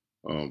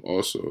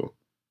 Also,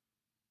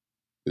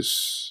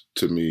 it's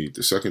to me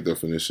the second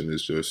definition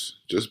is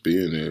just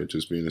being there,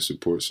 just being a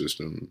support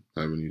system,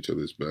 having each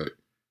other's back.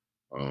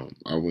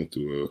 I went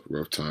through a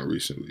rough time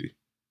recently,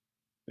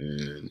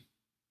 and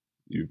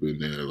you've been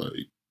there,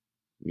 like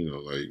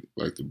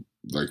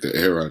the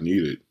air I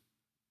needed.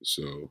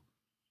 So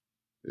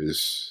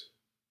it's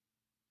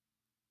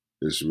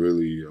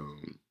really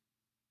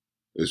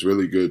it's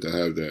really good to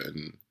have that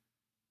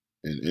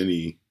in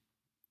any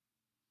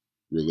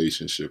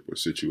relationship or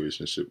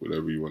situationship,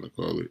 whatever you want to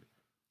call it.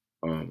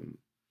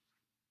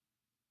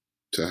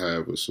 To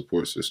have a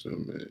support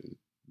system and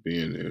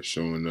being there,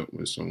 showing up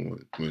when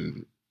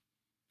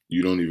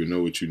you don't even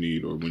know what you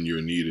need or when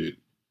you're needed,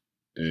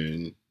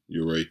 and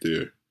you're right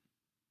there.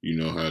 You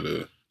know how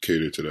to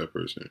cater to that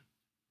person.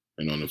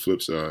 And on the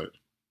flip side,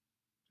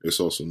 it's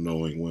also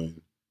knowing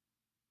when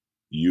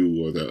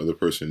you or that other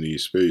person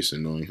needs space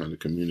and knowing how to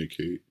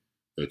communicate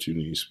that you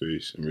need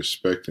space and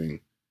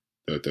respecting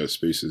that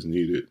space is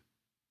needed,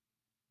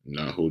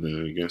 not holding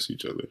it against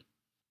each other.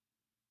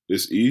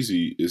 It's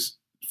easy.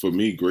 For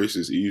me, grace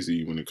is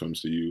easy when it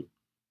comes to you.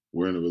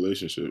 We're in a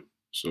relationship.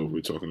 So if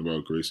we're talking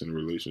about grace in a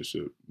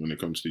relationship, when it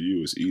comes to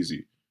you, it's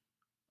easy.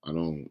 I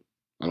don't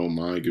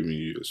mind giving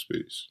you your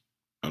space.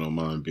 I don't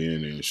mind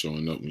being there and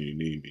showing up when you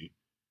need me.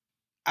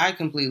 I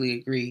completely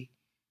agree.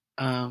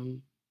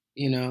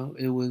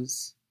 It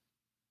was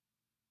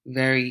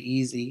very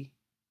easy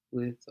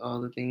with all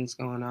the things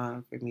going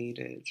on for me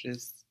to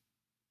just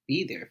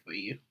be there for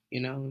you,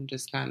 and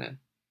just kind of,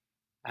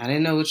 I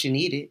didn't know what you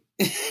needed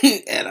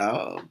at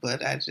all,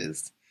 but I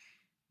just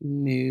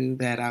knew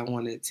that I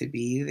wanted to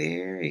be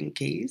there in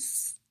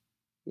case,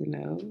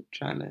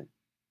 trying to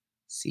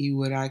see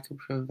what I could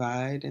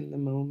provide in the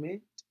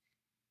moment.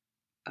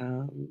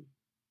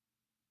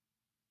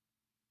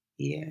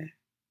 Yeah,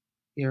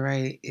 you're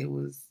right. It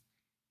was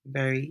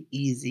very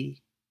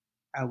easy.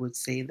 I would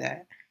say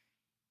that.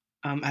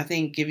 I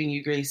think giving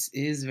you grace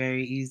is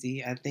very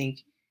easy. I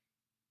think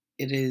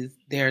it is.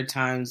 There are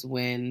times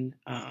when,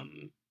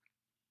 there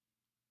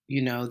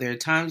are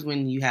times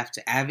when you have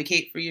to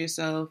advocate for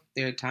yourself.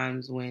 There are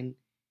times when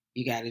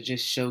you got to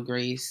just show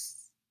grace.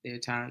 There are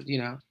times,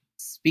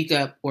 speak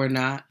up or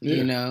not.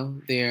 Yeah.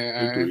 There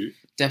are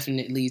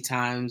definitely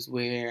times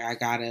where I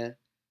gotta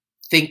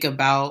think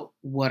about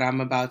what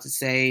I'm about to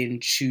say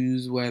and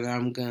choose whether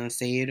I'm gonna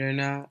say it or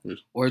not,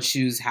 or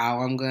choose how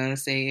I'm gonna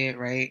say it.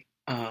 Right.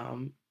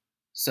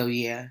 So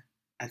yeah,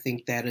 I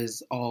think that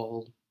is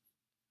all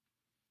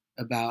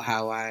about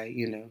how I,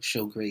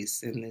 show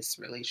grace in this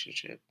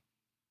relationship.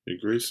 Your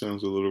grace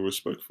sounds a little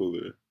respectful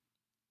there.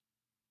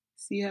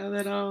 See how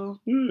that all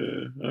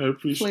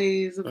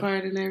plays a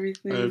part in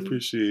everything? I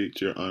appreciate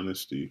your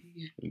honesty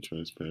and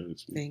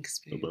transparency. Thanks,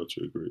 babe. About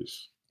your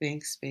grace.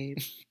 Thanks, babe.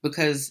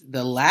 Because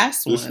the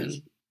last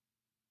one,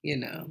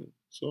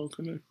 it's all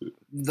connected.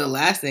 The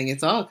last thing,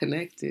 it's all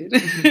connected.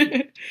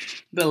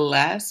 The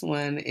last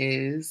one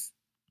is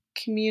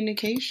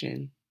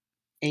communication.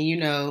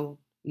 And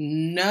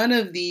none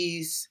of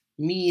these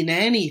mean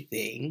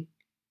anything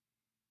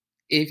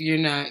if you're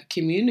not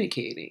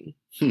communicating,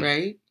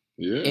 right?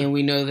 Yeah. And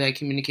we know that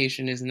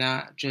communication is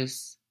not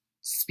just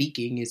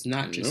speaking, it's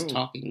not just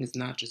talking, it's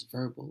not just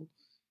verbal.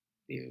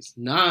 There's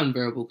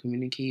nonverbal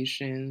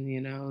communication,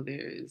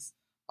 there's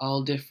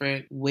all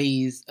different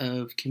ways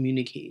of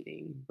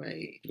communicating,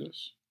 right?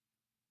 Yes.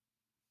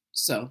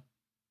 So,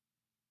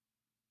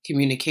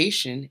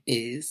 communication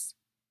is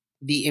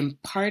the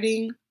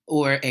imparting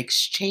or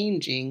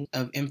exchanging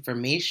of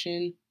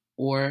information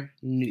or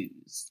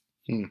news.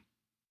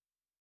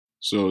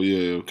 So,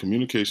 yeah,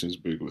 communication is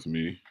big with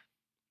me.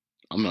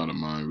 I'm not a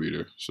mind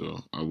reader,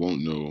 so I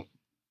won't know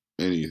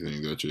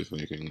anything that you're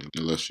thinking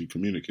unless you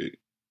communicate.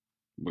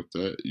 With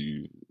that,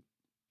 you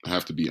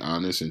have to be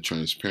honest and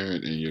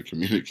transparent in your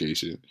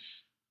communication.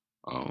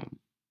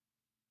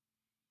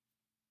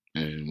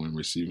 And when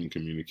receiving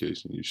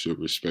communication, you should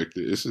respect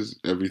it. This is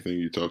everything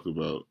you talked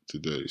about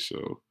today,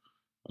 so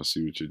I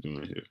see what you're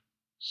doing here.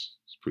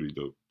 It's pretty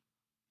dope.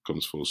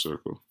 Comes full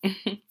circle.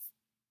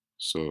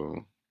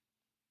 So,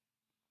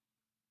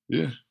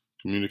 yeah,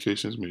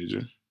 communication's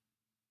major.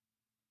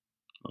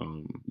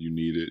 You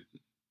need it.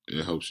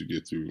 It helps you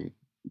get through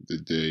the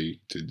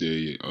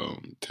day-to-day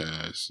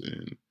tasks,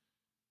 and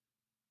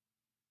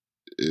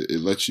it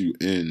lets you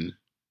in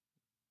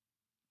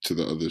to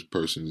the other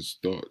person's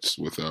thoughts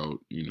without,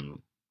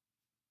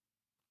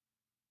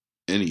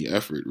 any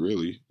effort,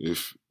 really.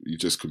 If you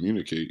just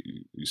communicate,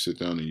 you sit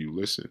down and you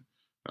listen.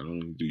 Not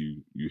only do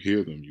you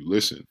hear them, you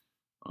listen.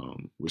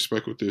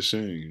 Respect what they're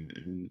saying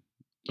and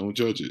don't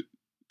judge it,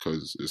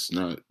 because it's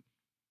not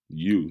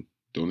you.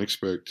 Don't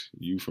expect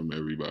you from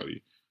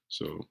everybody.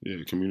 So,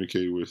 yeah,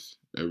 communicate with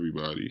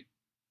everybody,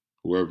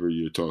 whoever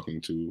you're talking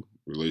to,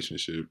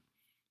 relationship,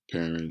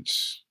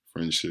 parents,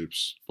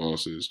 friendships,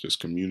 bosses,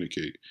 just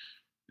communicate.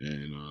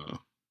 And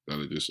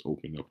that'll just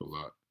open up a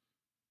lot.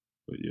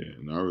 But yeah,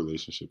 in our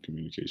relationship,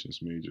 communication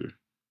is major.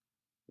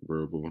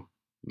 Verbal,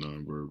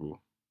 nonverbal,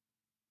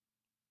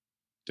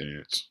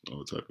 dance,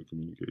 all type of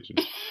communication.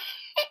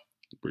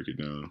 Break it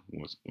down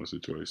once or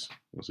twice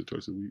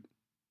a week.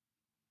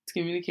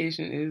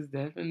 Communication is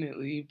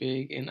definitely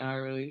big in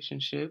our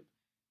relationship.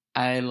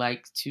 I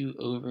like to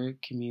over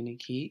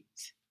communicate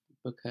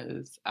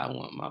because I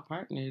want my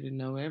partner to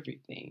know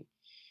everything.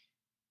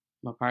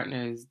 My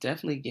partner is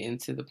definitely getting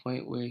to the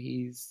point where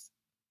he's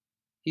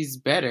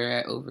better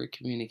at over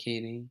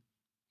communicating.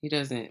 He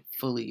doesn't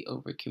fully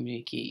over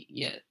communicate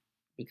yet,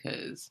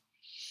 because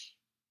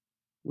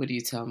what do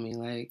you tell me?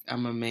 Like,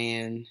 I'm a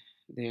man.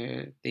 There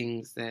are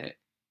things that,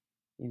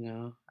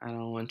 I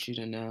don't want you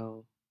to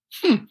know.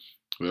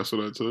 That's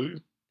what I tell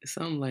you?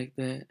 Something like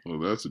that. Well,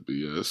 that's a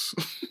BS.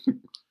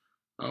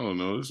 I don't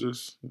know. It's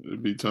just,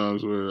 it'd be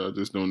times where I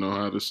just don't know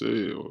how to say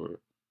it, or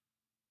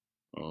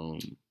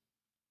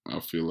I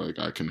feel like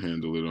I can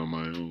handle it on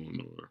my own,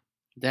 or...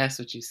 That's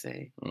what you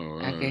say. Oh,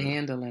 I can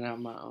handle it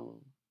on my own.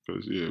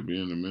 Because, yeah,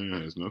 being a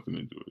man has nothing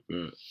to do with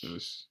that.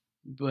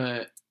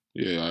 But...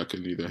 Yeah, I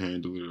can either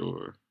handle it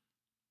or...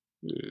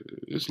 Yeah,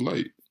 it's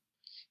light.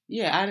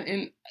 Yeah,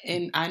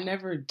 and I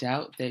never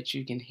doubt that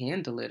you can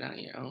handle it on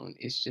your own.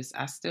 It's just,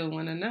 I still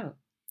want to know.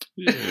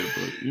 Yeah,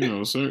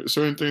 but,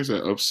 certain things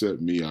that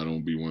upset me, I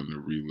don't be wanting to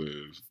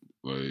relive.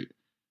 Like,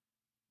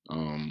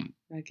 I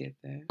get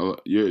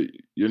that.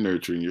 You're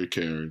nurturing, you're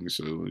caring,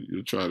 so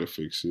you'll try to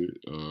fix it.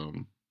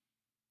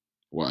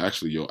 Well,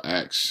 actually, you'll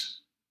ask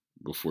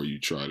before you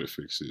try to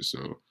fix it,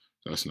 so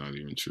that's not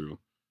even true.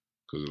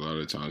 Because a lot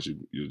of times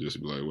you'll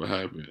just be like, what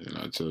happened? And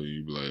I tell you,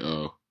 you'll be like,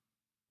 oh.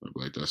 I'll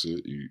be like, that's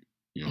it? You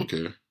don't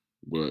care?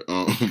 But,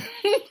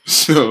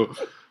 so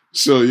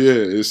yeah,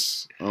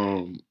 it's,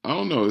 I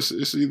don't know,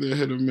 it's either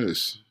hit or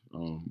miss.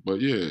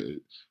 But yeah,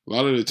 a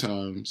lot of the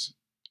times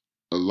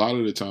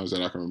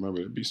that I can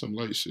remember, it'd be some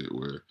light shit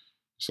where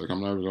it's like,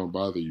 I'm not even going to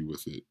bother you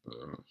with it.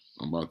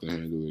 I'm about to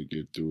handle it,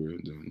 get through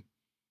it, and then,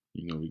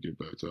 we get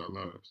back to our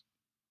lives.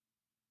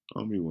 I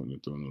don't be wanting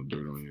to throw no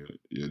dirt on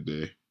your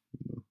day.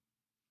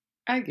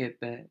 I get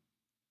that.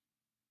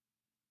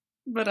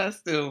 But I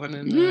still want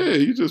to know. Yeah,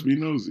 you just be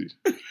nosy.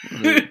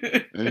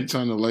 Like,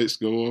 anytime the lights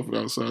go off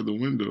outside the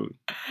window,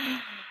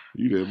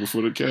 you there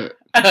before the cat.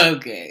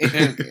 Okay.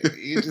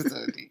 You just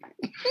OD.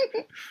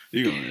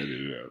 You gonna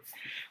edit it out.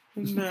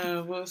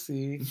 No, we'll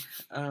see.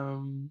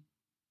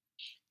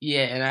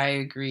 Yeah, and I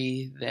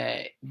agree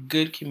that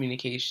good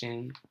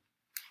communication,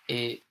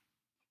 it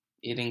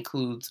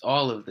includes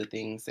all of the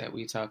things that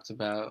we talked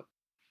about: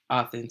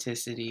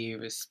 authenticity,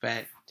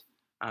 respect,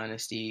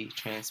 honesty,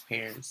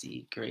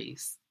 transparency,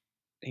 grace,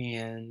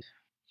 and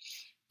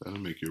that'll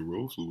make your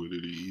role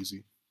fluidity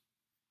easy.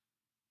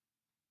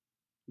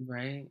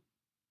 Right.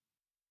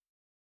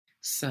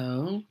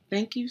 So,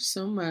 thank you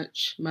so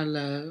much, my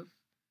love,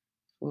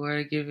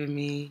 for giving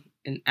me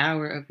an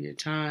hour of your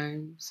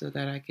time so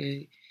that I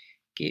could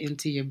get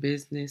into your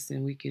business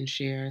and we can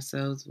share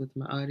ourselves with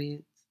my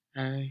audience.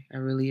 I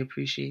really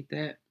appreciate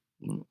that.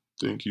 Well,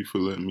 thank you for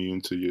letting me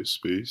into your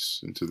space,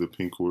 into the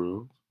pink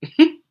world.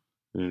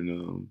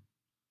 And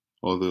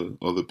all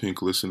the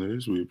pink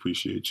listeners, we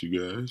appreciate you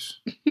guys.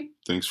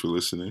 Thanks for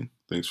listening.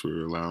 Thanks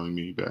for allowing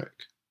me back.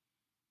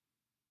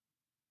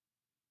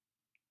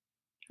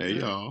 Hey,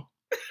 y'all.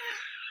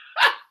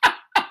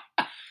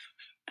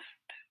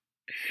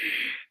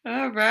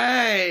 All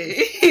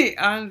right.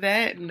 On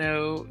that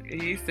note,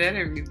 he said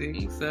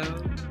everything, so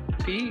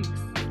peace.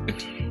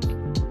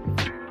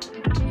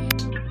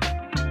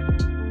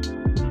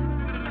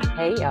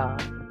 Hey, y'all.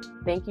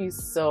 Thank you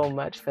so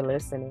much for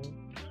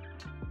listening.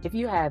 If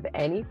you have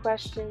any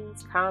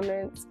questions,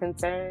 comments,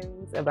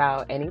 concerns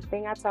about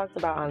anything I talked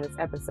about on this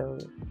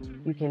episode,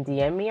 you can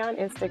DM me on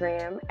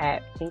Instagram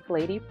at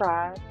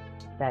PinkLadyProd.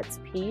 That's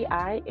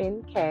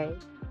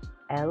PinkLadyProd.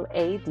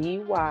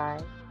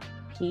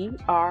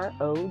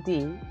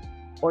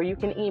 Or you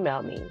can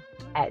email me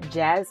at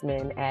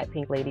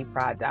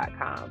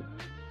jasmine@pinkladyprod.com.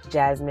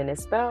 Jasmine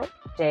is spelled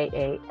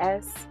Jasmine.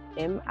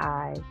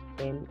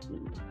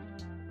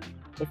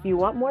 If you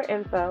want more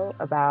info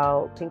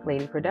about Pink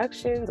Lady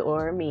Productions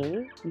or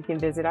me, you can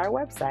visit our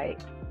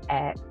website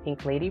at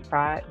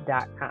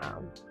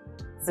pinkladyprod.com.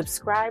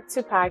 Subscribe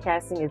to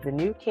Podcasting is the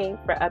New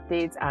Kink for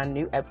updates on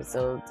new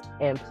episodes,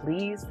 and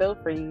please feel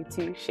free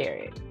to share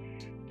it.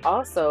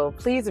 Also,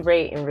 please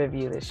rate and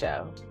review the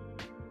show.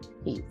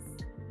 Peace.